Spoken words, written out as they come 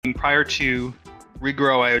prior to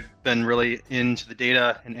Regrow, I had been really into the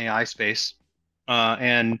data and AI space,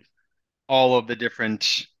 and all of the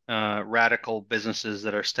different radical businesses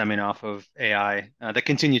that are stemming off of AI that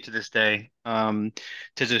continue to this day to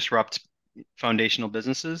disrupt foundational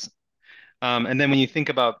businesses. And then when you think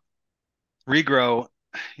about Regrow,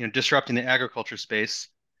 disrupting the agriculture space,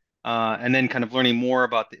 and then kind of learning more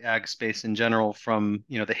about the ag space in general from,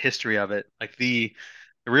 the history of it, like the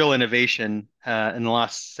real innovation in the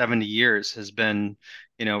last 70 years has been,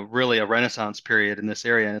 really a renaissance period in this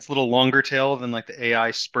area. And it's a little longer tail than like the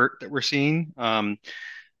AI spurt that we're seeing.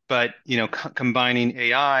 But, combining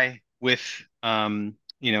AI with,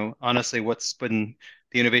 honestly, what's been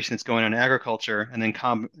the innovation that's going on in agriculture, and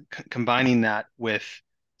then combining that with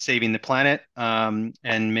saving the planet, and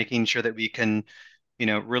making sure that we can,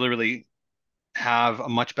 really, really have a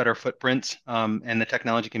much better footprint, and the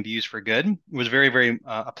technology can be used for good was very, very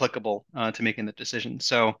applicable to making the decision.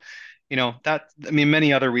 So,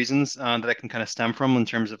 many other reasons that I can kind of stem from in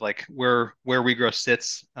terms of like where Regrow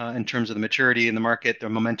sits in terms of the maturity in the market, the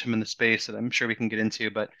momentum in the space that I'm sure we can get into.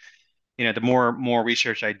 But the more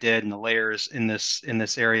research I did and the layers in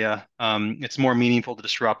this area, it's more meaningful to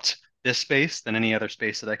disrupt this space than any other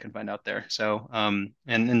space that I can find out there. So,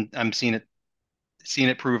 and I'm seeing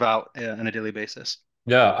it prove out on a daily basis.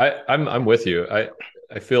 Yeah, I'm with you.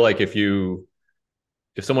 I feel like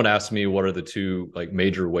if someone asked me what are the two like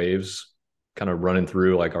major waves kind of running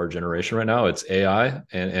through like our generation right now, it's AI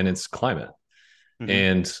and it's climate. Hmm.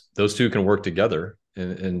 And those two can work together.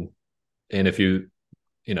 And if you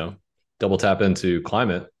know, double tap into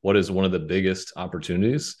climate, what is one of the biggest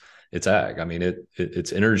opportunities? It's ag. I mean,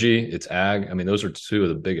 it's energy, it's ag. I mean, those are two of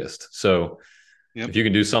the biggest. So Yep. if you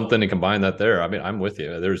can do something and combine that there, I mean, I'm with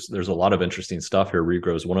you. There's a lot of interesting stuff here.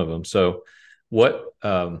 Regrow is one of them. So what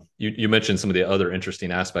you mentioned some of the other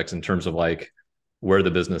interesting aspects in terms of like where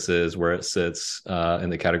the business is, where it sits in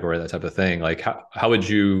the category, that type of thing. Like how would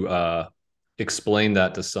you explain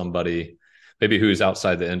that to somebody maybe who's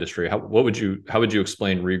outside the industry? How would you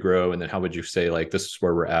explain Regrow, and then how would you say like this is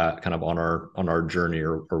where we're at kind of on our journey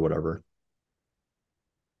or whatever?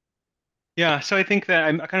 Yeah, so I think that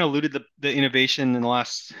I kind of alluded the innovation in the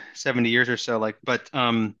last 70 years or so, like, but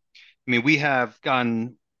we have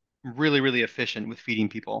gotten really, really efficient with feeding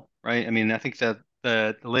people, right? I mean, I think that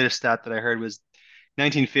the latest stat that I heard was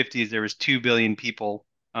 1950s, there was 2 billion people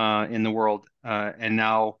in the world, and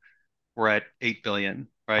now we're at 8 billion,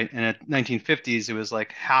 right? And at 1950s, it was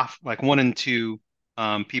like half, like one in two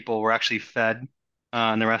people were actually fed,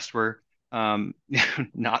 and the rest were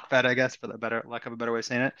not fed, I guess, for the better lack of a better way of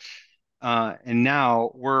saying it. And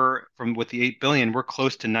now we're from with the 8 billion, we're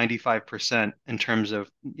close to 95% in terms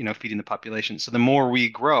of, feeding the population. So the more we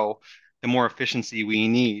grow, the more efficiency we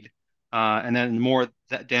need. And then the more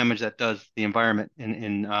that damage that does the environment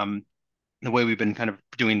in the way we've been kind of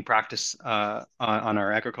doing practice on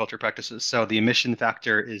our agriculture practices. So the emission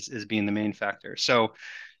factor is being the main factor. So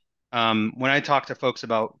when I talk to folks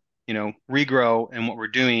about, regrow and what we're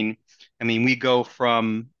doing, I mean, we go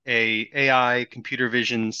from a AI computer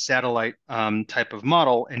vision satellite type of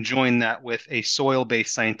model and join that with a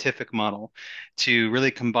soil-based scientific model to really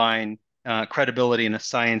combine credibility in a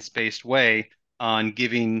science-based way on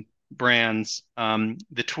giving brands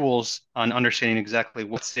the tools on understanding exactly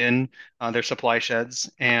what's in their supply sheds.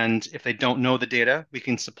 And if they don't know the data, we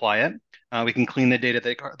can supply it. We can clean the data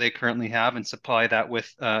they currently have and supply that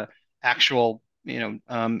with actual,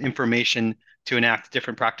 information to enact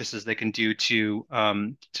different practices they can do to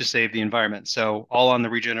save the environment. So all on the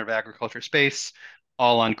regenerative agriculture space,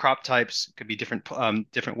 all on crop types. Could be different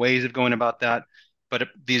ways of going about that. But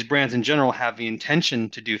these brands in general have the intention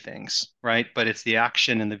to do things, right? But it's the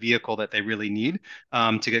action and the vehicle that they really need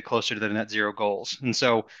to get closer to the net zero goals. And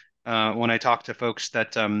so when I talk to folks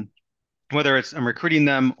that whether it's I'm recruiting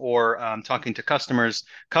them or talking to customers,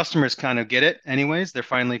 customers kind of get it anyways. They're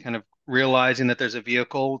finally kind of realizing that there's a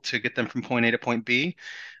vehicle to get them from point A to point B.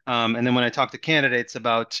 And then when I talk to candidates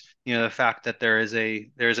about, the fact that there's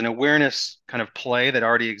an awareness kind of play that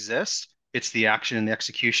already exists. It's the action and the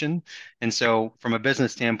execution. And so from a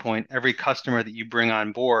business standpoint, every customer that you bring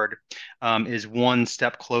on board is one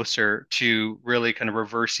step closer to really kind of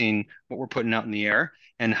reversing what we're putting out in the air.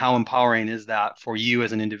 And how empowering is that for you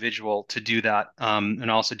as an individual to do that,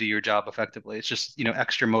 and also do your job effectively? It's just,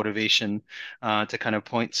 extra motivation to kind of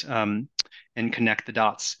point and connect the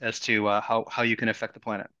dots as to how you can affect the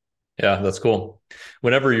planet. Yeah, that's cool.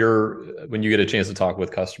 When you get a chance to talk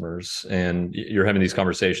with customers and you're having these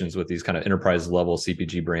conversations with these kind of enterprise level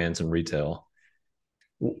CPG brands and retail,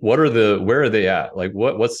 where are they at? Like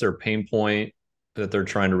what's their pain point that they're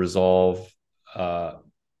trying to resolve?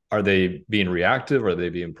 are they being reactive? Are they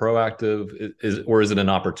being proactive? Or is it an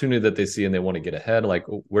opportunity that they see and they want to get ahead? Like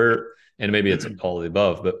where, and maybe it's all of the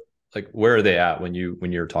above, but like where are they at when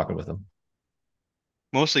you're talking with them?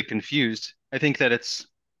 Mostly confused. I think that it's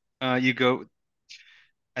you go.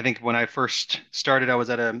 I think when I first started, I was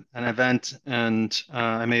at an event, and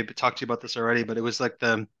I may have talked to you about this already, but it was like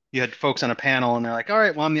the you had folks on a panel, and they're like, "All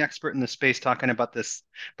right, well, I'm the expert in the space talking about this,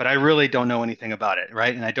 but I really don't know anything about it,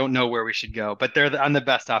 right? And I don't know where we should go. But I'm the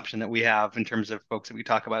best option that we have in terms of folks that we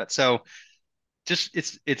talk about it. So just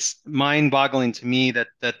it's mind-boggling to me that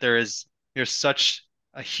there's such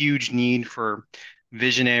a huge need for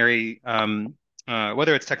visionary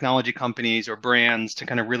whether it's technology companies or brands to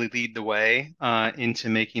kind of really lead the way into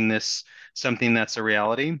making this something that's a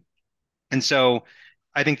reality. And so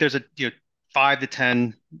I think there's a 5 to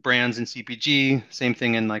 10 brands in CPG, same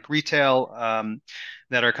thing in like retail,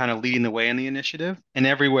 that are kind of leading the way in the initiative. And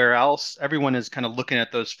everywhere else, everyone is kind of looking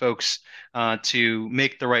at those folks to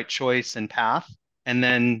make the right choice and path, and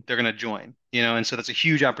then they're going to join. And so that's a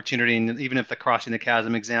huge opportunity. And even if the crossing the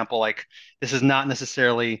chasm example, like this is not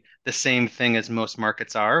necessarily the same thing as most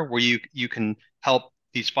markets are, where you can help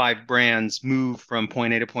these 5 brands move from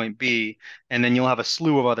point A to point B, and then you'll have a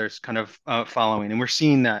slew of others kind of following, and we're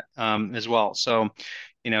seeing that as well. So,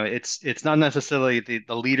 it's not necessarily the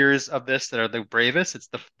leaders of this that are the bravest; it's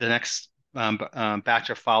the next batch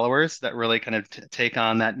of followers that really kind of take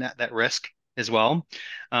on that risk as well.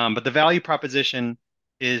 But the value proposition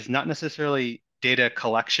is not necessarily data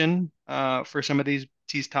collection for some of these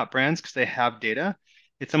top brands because they have data.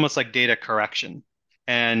 It's almost like data correction,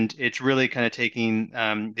 and it's really kind of taking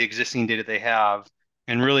the existing data they have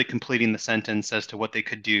and really completing the sentence as to what they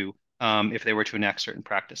could do if they were to enact certain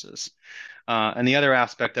practices. And the other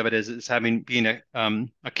aspect of it is having being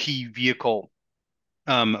a key vehicle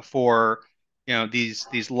for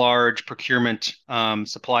these large procurement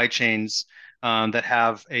supply chains that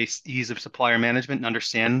have a ease of supplier management and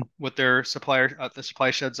understand what their the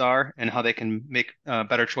supply sheds are and how they can make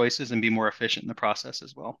better choices and be more efficient in the process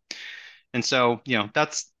as well. And so,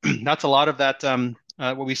 that's that's a lot of that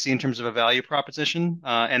what we see in terms of a value proposition,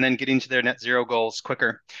 and then getting to their net zero goals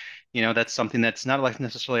quicker. That's something that's not like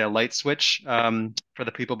necessarily a light switch for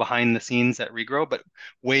the people behind the scenes at Regrow, but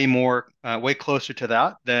way closer to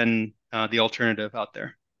that than the alternative out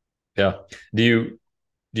there. Yeah. Do you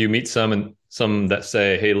do you meet some that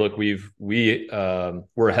say, "Hey, look,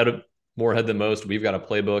 we're ahead of more ahead than most. We've got a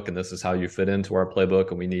playbook, and this is how you fit into our playbook,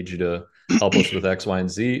 and we need you to help us with X, Y, and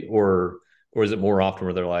Z," or is it more often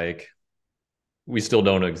where they're like, "We still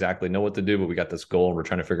don't exactly know what to do, but we got this goal, and we're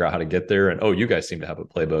trying to figure out how to get there." And oh, you guys seem to have a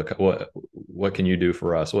playbook. What can you do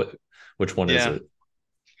for us? Which one is Yeah,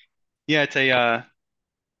 it? yeah,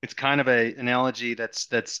 it's kind of a analogy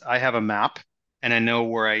that's I have a map and I know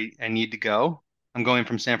where I need to go. I'm going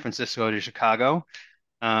from San Francisco to Chicago,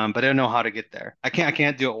 but I don't know how to get there. I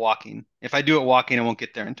can't do it walking. If I do it walking, I won't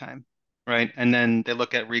get there in time, right? And then they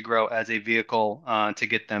look at Regrow as a vehicle to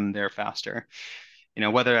get them there faster.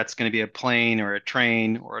 Whether that's going to be a plane or a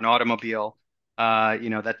train or an automobile,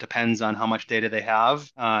 that depends on how much data they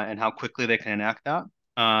have and how quickly they can enact that.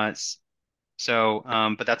 Uh,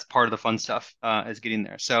 but that's part of the fun stuff is getting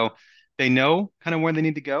there. So they know kind of where they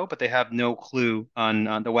need to go, but they have no clue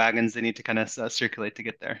on the wagons they need to kind of circulate to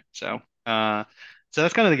get there. So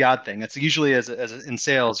that's kind of the odd thing. It's usually in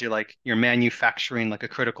sales, you're manufacturing like a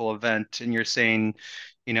critical event, and you're saying,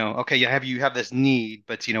 okay, you have this need,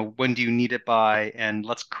 but when do you need it by, and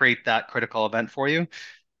let's create that critical event for you.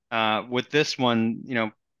 With this one,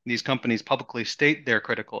 these companies publicly state their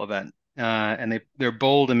critical event, and they're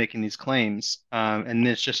bold in making these claims, and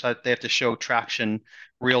it's just that they have to show traction,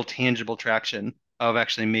 real tangible traction of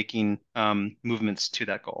actually making movements to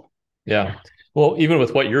that goal. Yeah. Well, even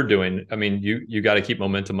with what you're doing, I mean, you got to keep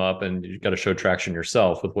momentum up, and you got to show traction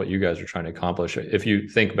yourself with what you guys are trying to accomplish. If you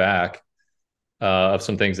think back of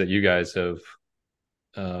some things that you guys have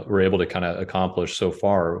were able to kind of accomplish so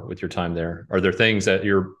far with your time there, are there things that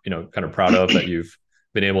you're kind of proud of that you've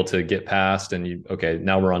been able to get past, and okay,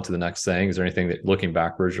 now we're on to the next thing? Is there anything that looking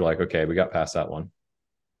backwards you're like, okay, we got past that one?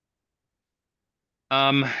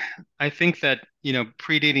 Um, I think that,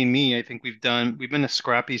 predating me, I think we've been a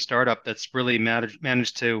scrappy startup that's really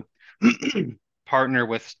managed to partner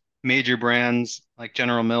with major brands like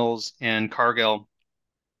General Mills and Cargill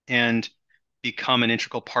and become an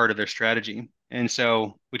integral part of their strategy. And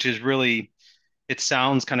so, which is really, it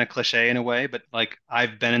sounds kind of cliche in a way, but like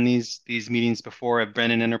I've been in these meetings before. I've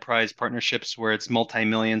been in enterprise partnerships where it's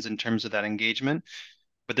multi-millions in terms of that engagement,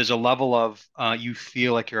 but there's a level of you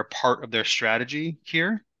feel like you're a part of their strategy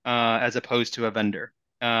here as opposed to a vendor.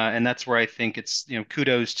 And that's where I think it's,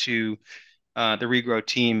 kudos to the regrow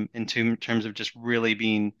team in terms of just really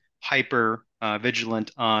being hyper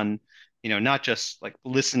vigilant on, not just like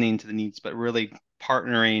listening to the needs, but really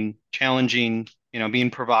partnering, challenging,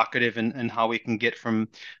 being provocative and how we can get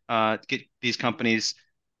these companies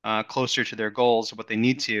closer to their goals, what they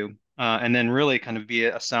need to, and then really kind of be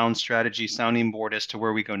a sound strategy sounding board as to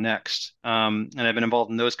where we go next. And I've been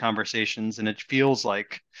involved in those conversations, and it feels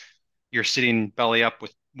like you're sitting belly up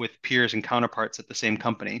with peers and counterparts at the same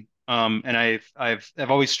company. And I've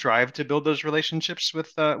always strived to build those relationships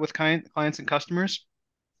with clients and customers.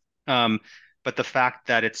 Um, but the fact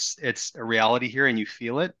that it's a reality here and you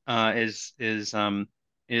feel it is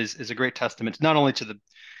a great testament not only to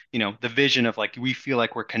the vision of like we feel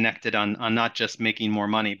like we're connected on not just making more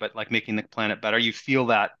money, but like making the planet better. You feel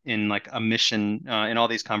that in like a mission in all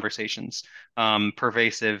these conversations,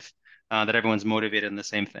 pervasive, that everyone's motivated in the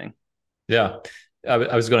same thing. Yeah.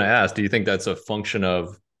 I was going to ask, do you think that's a function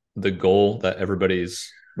of the goal that everybody's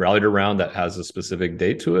rallied around that has a specific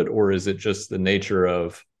date to it? Or is it just the nature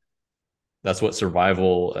of that's what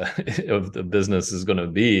survival of the business is going to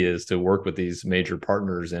be, is to work with these major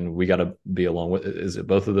partners and we got to be along with it? Is it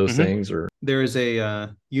both of those Hmm. things or? There is a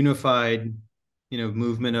unified,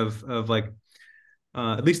 movement of like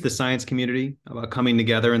at least the science community about coming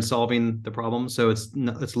together and solving the problem. So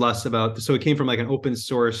it's less about. So it came from like an open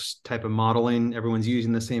source type of modeling. Everyone's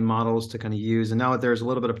using the same models to kind of use, and now there's a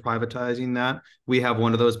little bit of privatizing that. We have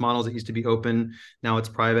one of those models that used to be open, now it's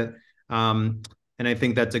private. And I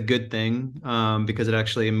think that's a good thing because it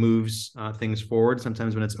actually moves things forward.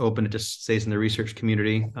 Sometimes when it's open, it just stays in the research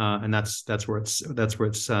community, and that's where it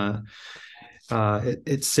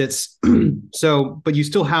sits. So, but you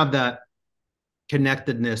still have that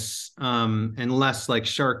connectedness and less like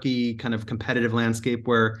sharky kind of competitive landscape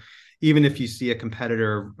where even if you see a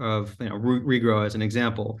competitor of regrow as an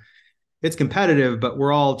example, it's competitive, but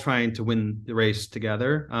we're all trying to win the race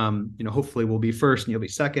together. Hopefully we'll be first and you'll be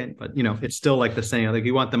second, but it's still like the saying, like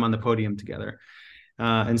you want them on the podium together.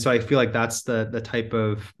 And so I feel like that's the type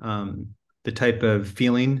of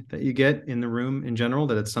feeling that you get in the room in general,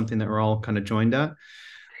 that it's something that we're all kind of joined at.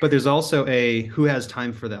 But there's also a who has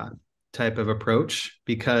time for that type of approach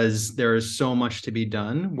because there is so much to be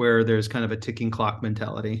done where there's kind of a ticking clock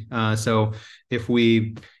mentality. So if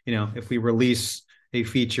we release a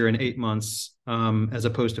feature in 8 months as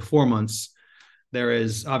opposed to 4 months, there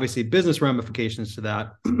is obviously business ramifications to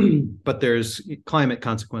that, but there's climate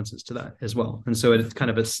consequences to that as well. And so it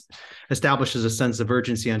kind of establishes a sense of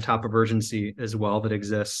urgency on top of urgency as well that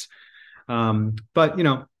exists. But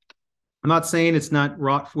I'm not saying it's not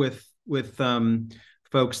wrought with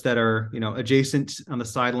folks that are adjacent on the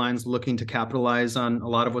sidelines looking to capitalize on a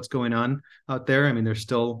lot of what's going on out there. I mean, there's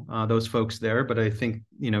still those folks there, but I think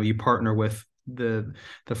you partner with the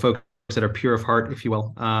folks that are pure of heart, if you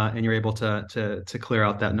will, and you're able to clear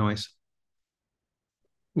out that noise.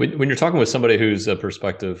 When you're talking with somebody who's a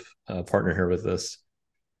prospective partner here with this,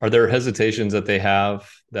 are there hesitations that they have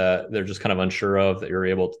that they're just kind of unsure of that you're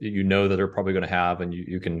able to, that they're probably going to have, and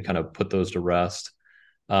you can kind of put those to rest?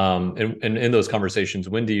 And in those conversations,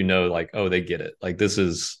 when do you know, like, oh, they get it, like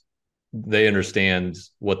they understand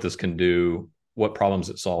what this can do, what problems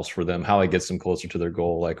it solves for them, how it gets them closer to their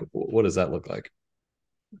goal? Like, what does that look like?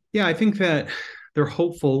 Yeah, I think that they're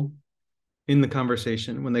hopeful in the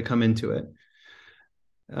conversation when they come into it.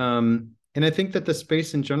 And I think that the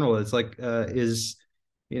space in general is like there's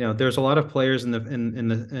a lot of players in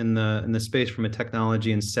the space from a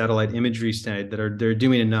technology and satellite imagery side that they're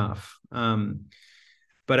doing enough.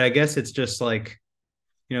 But I guess it's just like,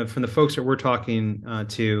 from the folks that we're talking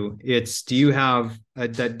to, it's, do you have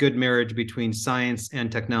that good marriage between science and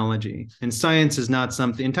technology? And science is not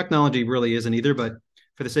something, and technology really isn't either, but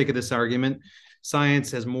for the sake of this argument,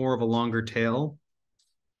 science has more of a longer tail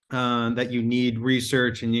that you need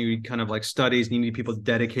research and you need kind of like studies, and you need people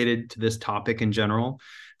dedicated to this topic in general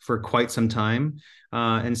for quite some time.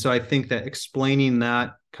 And so I think that explaining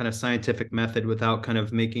that kind of scientific method without kind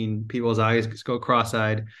of making people's eyes go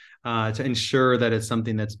cross-eyed to ensure that it's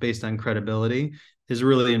something that's based on credibility is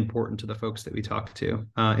really important to the folks that we talk to.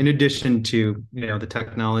 In addition to the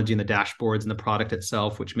technology and the dashboards and the product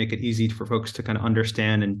itself, which make it easy for folks to kind of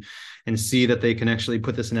understand and see that they can actually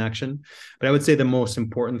put this in action. But I would say the most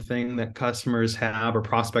important thing that customers have, or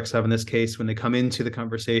prospects have in this case, when they come into the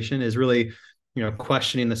conversation is really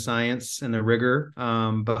questioning the science and the rigor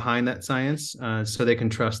behind that science, so they can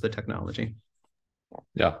trust the technology.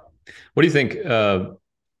 Yeah. What do you think?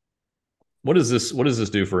 What does this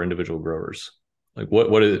do for individual growers? Like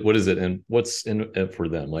what is it, and what's in it for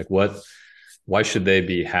them? Like why should they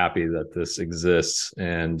be happy that this exists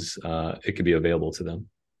and it could be available to them?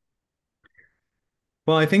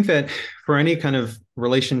 Well, I think that for any kind of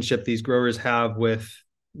relationship these growers have with,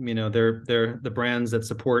 their the brands that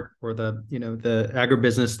support, or the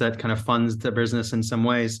agribusiness that kind of funds the business in some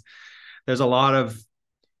ways, there's a lot of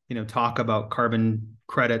talk about carbon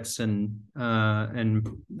credits, and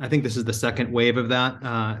I think this is the second wave of that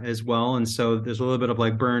as well. And so there's a little bit of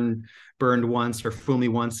like burned once, or fool me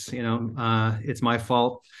once, it's my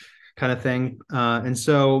fault kind of thing. And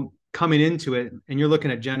so coming into it, and you're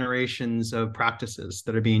looking at generations of practices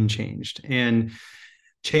that are being changed, and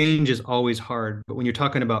change is always hard. But when you're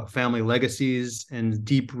talking about family legacies and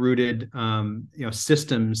deep rooted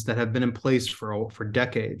systems that have been in place for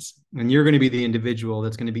decades, and you're going to be the individual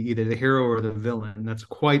that's going to be either the hero or the villain, that's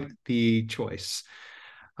quite the choice.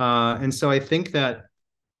 And so I think that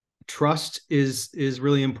trust is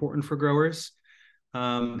really important for growers,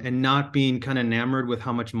 and not being kind of enamored with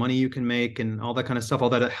how much money you can make and all that kind of stuff. All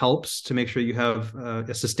that, it helps to make sure you have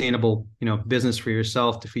a sustainable business for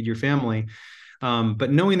yourself to feed your family. But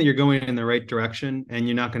knowing that you're going in the right direction, and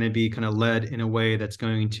you're not going to be kind of led in a way that's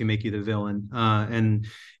going to make you the villain. And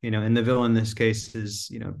the villain in this case is,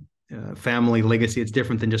 family legacy. It's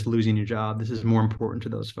different than just losing your job. This is more important to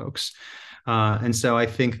those folks. And so I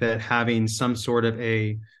think that having some sort of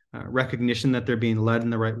a recognition that they're being led in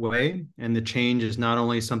the right way, and the change is not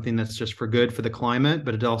only something that's just for good for the climate,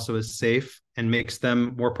 but it also is safe and makes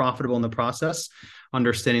them more profitable in the process.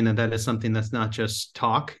 Understanding that that is something that's not just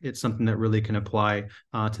talk; it's something that really can apply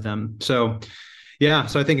to them. So, yeah.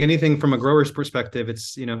 So I think anything from a grower's perspective,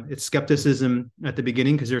 it's skepticism at the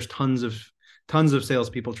beginning, because there's tons of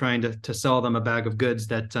salespeople trying to sell them a bag of goods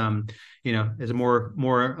that is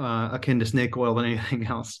more akin to snake oil than anything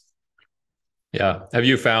else. Yeah. Have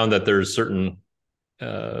you found that there's certain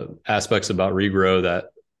aspects about regrow that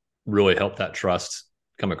really help that trust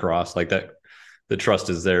come across? Like that the trust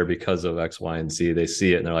is there because of X, Y, and Z. They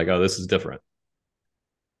see it and they're like, oh, this is different.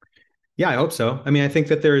 Yeah, I hope so. I mean, I think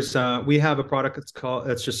that we have a product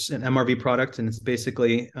that's just an MRV product, and it's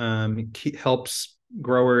basically helps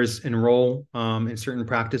growers enroll in certain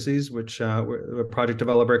practices, which a project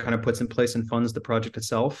developer kind of puts in place and funds the project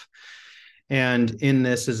itself. And in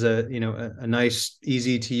this is a nice,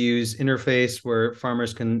 easy to use interface where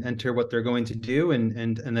farmers can enter what they're going to do,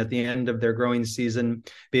 and at the end of their growing season,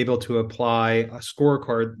 be able to apply a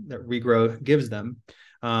scorecard that Regrow gives them.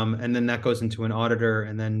 And then that goes into an auditor,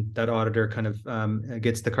 and then that auditor kind of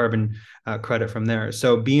gets the carbon credit from there.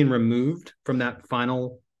 So being removed from that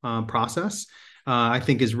final process, I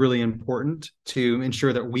think, is really important to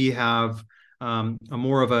ensure that we have a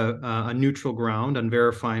more of a neutral ground on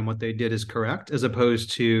verifying what they did is correct, as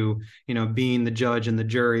opposed to being the judge and the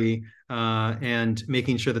jury, and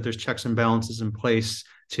making sure that there's checks and balances in place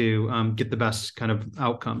to get the best kind of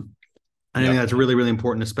outcome. And I think that's really, really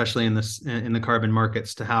important, especially in the carbon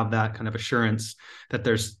markets, to have that kind of assurance that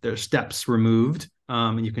there's steps removed,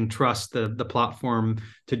 and you can trust the platform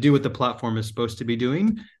to do what the platform is supposed to be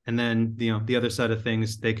doing. And then the other side of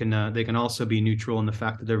things, they can also be neutral in the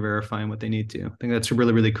fact that they're verifying what they need to. I think that's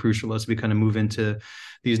really, really crucial as we kind of move into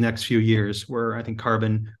these next few years, where I think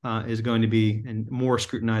carbon is going to be and more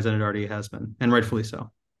scrutinized than it already has been, and rightfully so.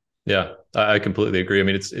 Yeah, I completely agree. I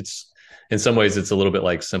mean, it's in some ways it's a little bit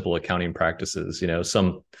like simple accounting practices.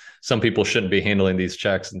 Some people shouldn't be handling these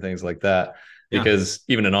checks and things like that, because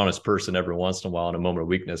even an honest person every once in a while, in a moment of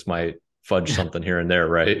weakness, might fudge something here and there,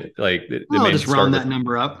 right? Like it I'll may just round that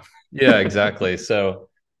number up. Yeah, exactly. So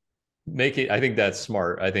I think that's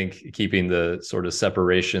smart. I think keeping the sort of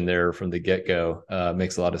separation there from the get-go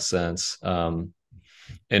makes a lot of sense.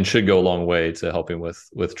 And should go a long way to helping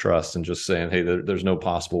with trust, and just saying, hey, there's no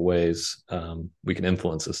possible ways we can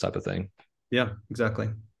influence this type of thing. Yeah, exactly.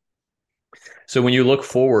 So when you look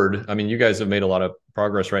forward, I mean, you guys have made a lot of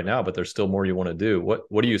progress right now, but there's still more you want to do.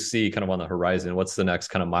 What do you see kind of on the horizon? What's the next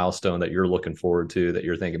kind of milestone that you're looking forward to, that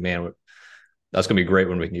you're thinking, man, that's going to be great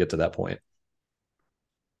when we can get to that point?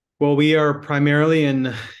 Well, we are primarily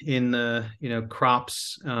in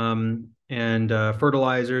crops and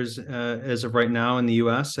fertilizers as of right now in the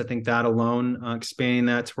U.S. I think that alone, expanding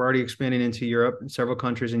that, we're already expanding into Europe, several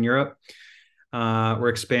countries in Europe. We're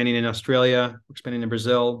expanding in Australia, we're expanding in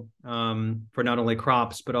Brazil, for not only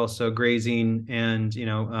crops but also grazing and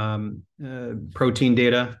protein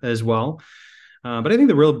data as well. But I think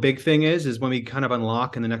the real big thing is when we kind of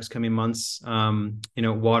unlock in the next coming months,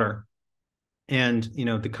 water, and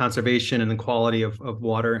the conservation and the quality of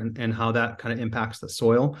water, and how that kind of impacts the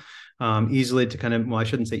soil. Easily to kind of, well, I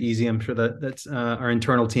shouldn't say easy. I'm sure that's our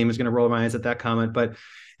internal team is going to roll my eyes at that comment, but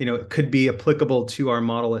it could be applicable to our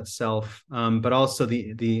model itself, but also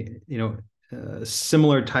the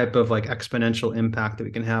similar type of like exponential impact that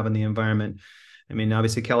we can have in the environment. I mean,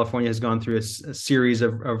 obviously, California has gone through a series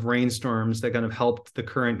of rainstorms that kind of helped the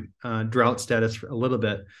current drought status a little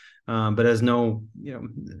bit, but has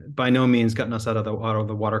by no means gotten us out of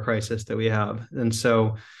the water crisis that we have. And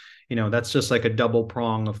so, that's just like a double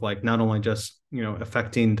prong of like not only just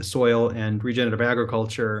affecting the soil and regenerative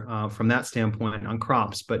agriculture from that standpoint on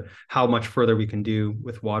crops, but how much further we can do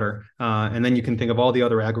with water. And then you can think of all the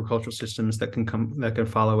other agricultural systems that can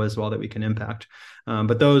follow as well that we can impact.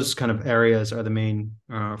 But those kind of areas are the main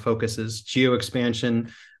focuses: geo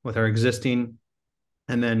expansion with our existing,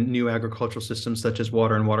 and then new agricultural systems such as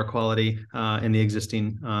water and water quality in the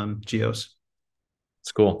existing geos.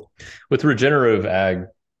 It's cool. With regenerative ag,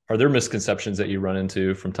 are there misconceptions that you run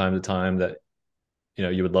into from time to time that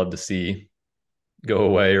you would love to see go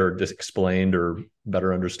away or just explained or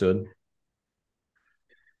better understood?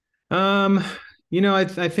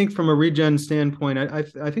 I think from a regen standpoint, I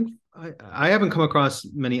think I haven't come across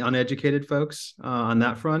many uneducated folks on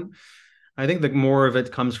that front. I think that more of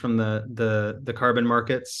it comes from the carbon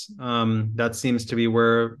markets. That seems to be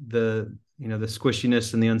where the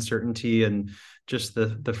squishiness and the uncertainty and just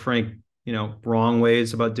the frank wrong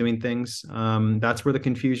ways about doing things. That's where the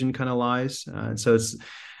confusion kind of lies. So it's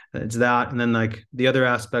that, and then like the other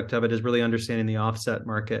aspect of it is really understanding the offset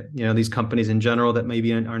market. These companies in general that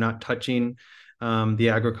maybe are not touching the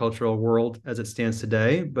agricultural world as it stands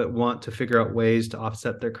today, but want to figure out ways to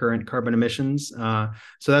offset their current carbon emissions. So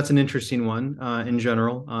that's an interesting one in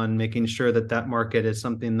general on making sure that market is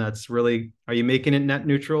something that's really, are you making it net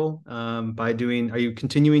neutral are you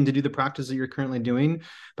continuing to do the practice that you're currently doing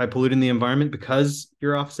by polluting the environment because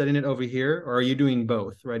you're offsetting it over here, or are you doing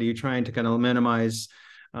both, right? Are you trying to kind of minimize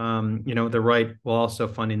the right while also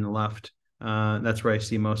funding the left? That's where I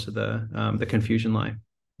see most of the confusion lie.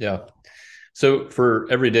 Yeah. So for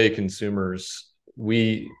everyday consumers,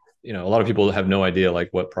 a lot of people have no idea like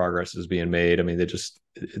what progress is being made. I mean, there's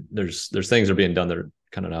things that are being done that are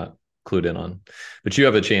kind of not clued in on. But you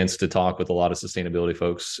have a chance to talk with a lot of sustainability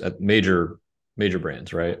folks at major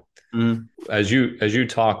brands, right? Mm-hmm. As you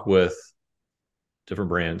talk with different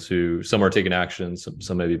brands who some are taking action,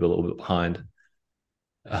 some maybe a little bit behind.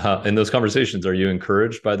 In those conversations, are you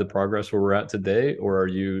encouraged by the progress where we're at today, or are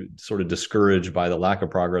you sort of discouraged by the lack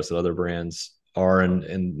of progress that other brands are?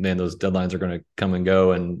 And man, those deadlines are going to come and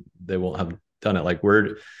go, and they won't have done it. Like,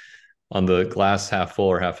 where on the glass half full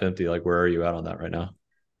or half empty? Like, where are you at on that right now?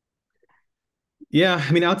 Yeah,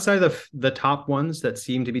 I mean, outside of the top ones that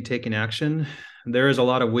seem to be taking action, there is a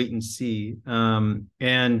lot of wait and see,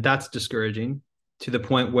 and that's discouraging to the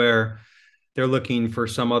point where they're looking for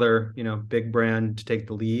some other, big brand to take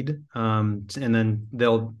the lead. And then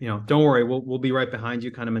they'll, don't worry, we'll be right behind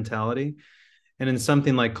you kind of mentality. And in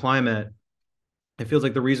something like climate, it feels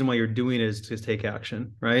like the reason why you're doing it is to take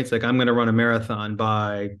action, right? It's like, I'm going to run a marathon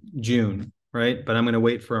by June, right? But I'm going to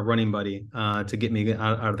wait for a running buddy to get me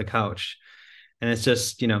out of the couch. And it's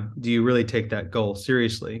just, do you really take that goal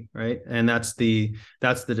seriously, right? And that's the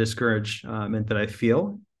discouragement that I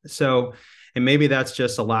feel. So, and maybe that's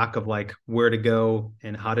just a lack of like where to go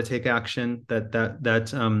and how to take action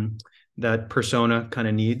that persona kind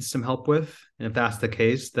of needs some help with. And if that's the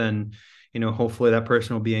case, then hopefully that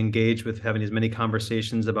person will be engaged with having as many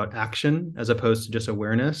conversations about action as opposed to just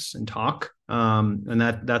awareness and talk. And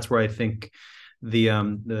that's where I think the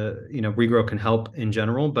regrow can help in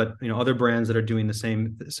general. But other brands that are doing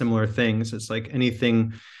the similar things, it's like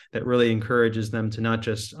anything that really encourages them to not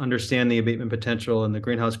just understand the abatement potential and the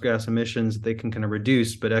greenhouse gas emissions that they can kind of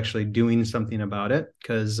reduce, but actually doing something about it,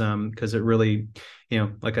 because it really,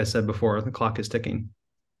 like I said before, the clock is ticking.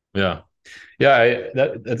 Yeah,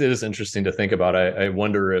 that is interesting to think about. I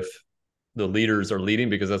wonder if the leaders are leading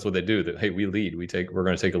because that's what they do. That, hey, we lead. We're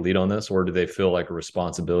going to take a lead on this, or do they feel like a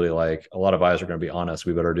responsibility? Like a lot of eyes are going to be on us.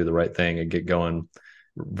 We better do the right thing and get going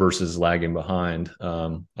versus lagging behind.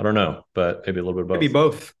 I don't know, but maybe a little bit of both. Maybe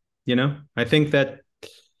both. I think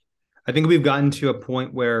we've gotten to a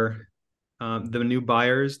point where the new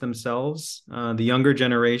buyers themselves, the younger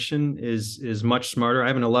generation is much smarter. I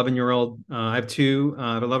have an 11-year-old. I have two.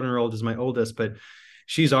 11-year-old is my oldest, but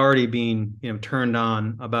she's already being turned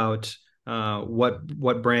on about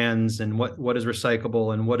what brands and what is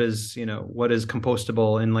recyclable and what is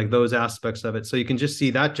compostable and like those aspects of it. So you can just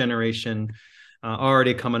see that generation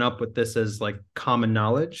already coming up with this as like common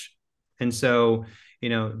knowledge. And so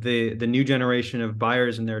the new generation of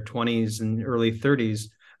buyers in their 20s and early 30s,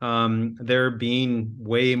 they're being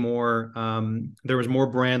way more, there was more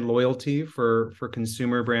brand loyalty for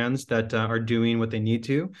consumer brands that are doing what they need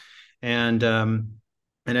to. And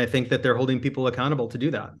And I think that they're holding people accountable to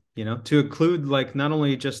do that, to include like not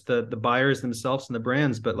only just the buyers themselves and the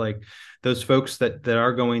brands, but like those folks that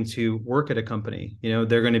are going to work at a company. They're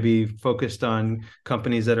going to be focused on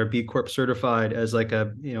companies that are B Corp certified as like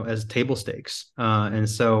as table stakes. And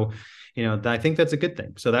so, I think that's a good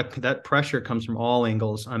thing. So that pressure comes from all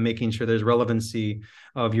angles on making sure there's relevancy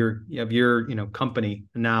of your company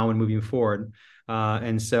now and moving forward.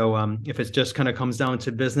 And so if it just kind of comes down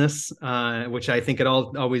to business, which I think it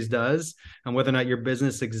always does, and whether or not your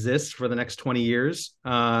business exists for the next 20 years,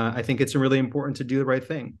 I think it's really important to do the right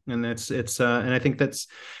thing. And and I think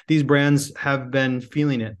these brands have been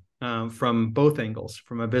feeling it from both angles,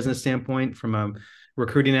 from a business standpoint, from a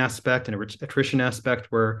recruiting aspect and a attrition aspect,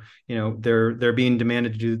 where they're being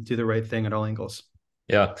demanded to do the right thing at all angles.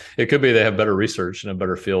 Yeah, it could be they have better research and a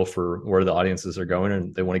better feel for where the audiences are going,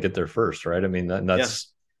 and they want to get there first, right? I mean, Yeah,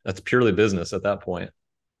 that's purely business at that point.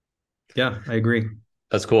 yeah, I agree.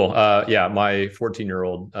 That's cool. Yeah, my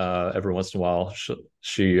 14-year-old, every once in a while,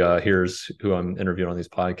 she hears who I'm interviewing on these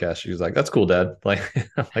podcasts. She's like, "That's cool, Dad." Like,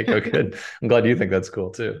 I'm like, "Oh, good. I'm glad you think that's cool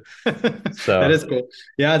too." That So, is cool.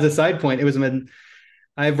 Yeah, as a side point, it was when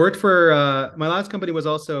I've worked for my last company was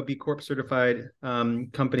also a B Corp certified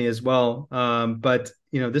company as well. But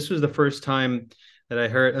this was the first time that I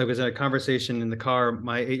heard. I was in a conversation in the car.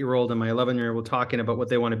 My 8-year-old and my 11-year-old were talking about what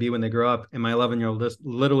they want to be when they grow up, and my 11-year-old just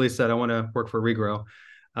literally said, "I want to work for Regrow,"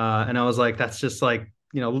 and I was like, "That's just like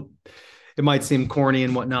it might seem corny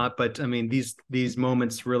and whatnot, but I mean these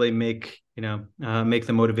moments really make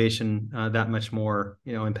the motivation that much more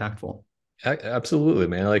impactful." absolutely,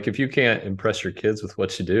 man. Like, if you can't impress your kids with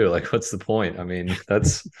what you do, like, what's the point? I mean,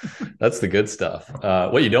 that's the good stuff.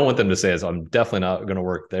 What you don't want them to say is, "I'm definitely not going to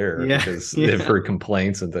work there," Yeah, because they've yeah, heard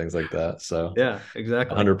complaints and things like that. So, yeah,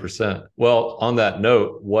 exactly. 100%. Well, on that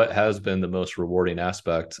note, what has been the most rewarding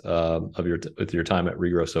aspect of your time at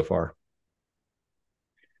Regrow so far?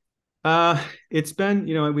 It's been,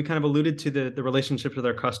 we kind of alluded to the relationships with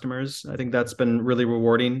our customers. I think that's been really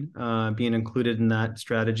rewarding, being included in that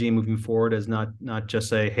strategy moving forward as not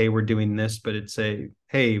just a, "Hey, we're doing this," but it's a,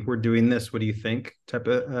 "Hey, we're doing this. What do you think?" type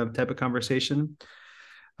of conversation.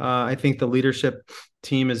 I think the leadership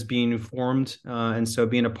team is being formed, and so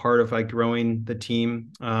being a part of like growing the team.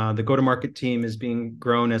 The go-to-market team is being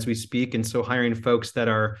grown as we speak, and so hiring folks that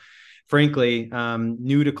are frankly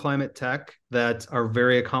new to climate tech that are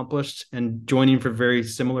very accomplished and joining for very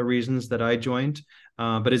similar reasons that I joined,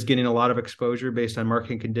 but is getting a lot of exposure based on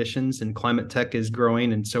market conditions, and climate tech is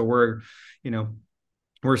growing, and so you know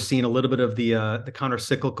we're seeing a little bit of the counter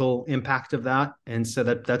cyclical impact of that, and so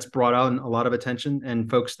that's brought out a lot of attention, and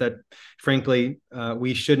folks that frankly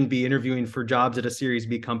we shouldn't be interviewing for jobs at a Series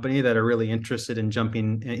B company that are really interested in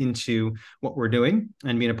jumping into what we're doing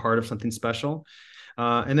and being a part of something special.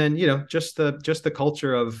 And then just the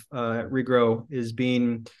culture of Regrow is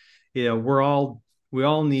being, we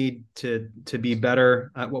all need to be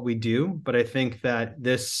better at what we do, but I think that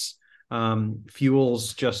this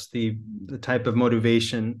fuels just the type of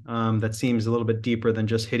motivation that seems a little bit deeper than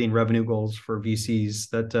just hitting revenue goals for VCs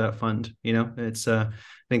that fund. It's I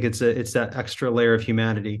think it's that extra layer of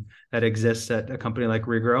humanity that exists at a company like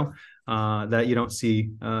Regrow that you don't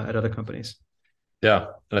see at other companies. Yeah,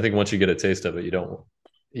 and I think once you get a taste of it,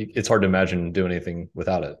 it's hard to imagine doing anything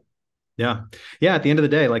without it. Yeah. Yeah. At the end of the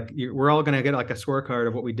day, like we're all going to get like a scorecard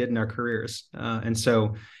of what we did in our careers. And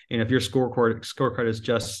so, if your scorecard is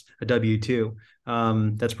just a W-2,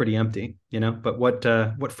 that's pretty empty, but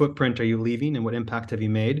what footprint are you leaving and what impact have you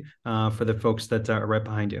made for the folks that are right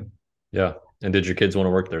behind you? Yeah. And did your kids want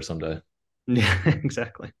to work there someday? Yeah,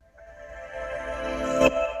 exactly.